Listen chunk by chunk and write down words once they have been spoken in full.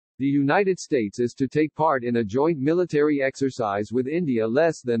The United States is to take part in a joint military exercise with India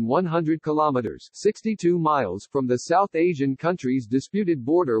less than 100 kilometers (62 miles) from the South Asian country's disputed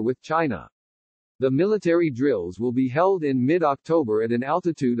border with China. The military drills will be held in mid-October at an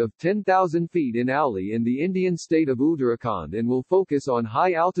altitude of 10,000 feet in Auli in the Indian state of Uttarakhand and will focus on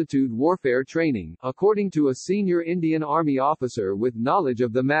high-altitude warfare training, according to a senior Indian Army officer with knowledge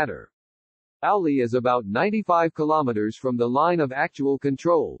of the matter. Auli is about 95 kilometers from the line of actual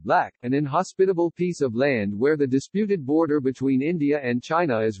control, LAC, an inhospitable piece of land where the disputed border between India and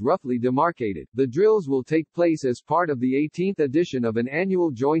China is roughly demarcated. The drills will take place as part of the 18th edition of an annual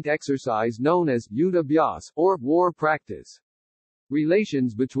joint exercise known as Yudh Abhyas, or war practice.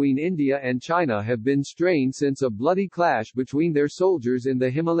 Relations between India and China have been strained since a bloody clash between their soldiers in the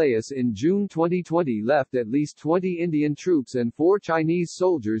Himalayas in June 2020 left at least 20 Indian troops and 4 Chinese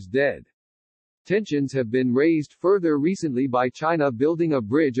soldiers dead. Tensions have been raised further recently by China building a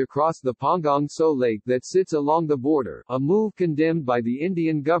bridge across the Pangong Tso Lake that sits along the border, a move condemned by the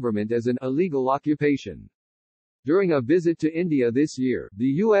Indian government as an illegal occupation. During a visit to India this year,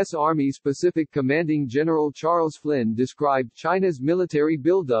 the U.S. Army's Pacific Commanding General Charles Flynn described China's military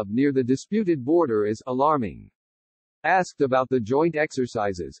buildup near the disputed border as alarming. Asked about the joint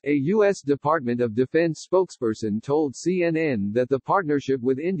exercises, a U.S. Department of Defense spokesperson told CNN that the partnership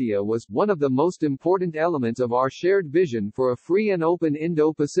with India was one of the most important elements of our shared vision for a free and open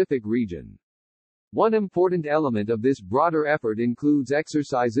Indo-Pacific region. One important element of this broader effort includes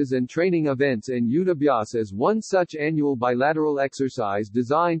exercises and training events, and Yudh Abhyas as one such annual bilateral exercise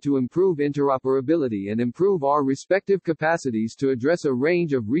designed to improve interoperability and improve our respective capacities to address a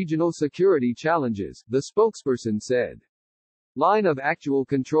range of regional security challenges, the spokesperson said. Line of actual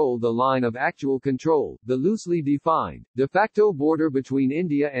control. The line of actual control, the loosely defined, de facto border between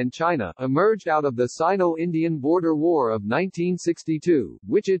India and China, emerged out of the Sino-Indian Border War of 1962,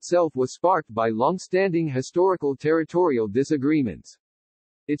 which itself was sparked by long-standing historical territorial disagreements.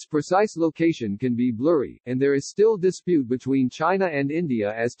 Its precise location can be blurry, and there is still dispute between China and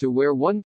India as to where one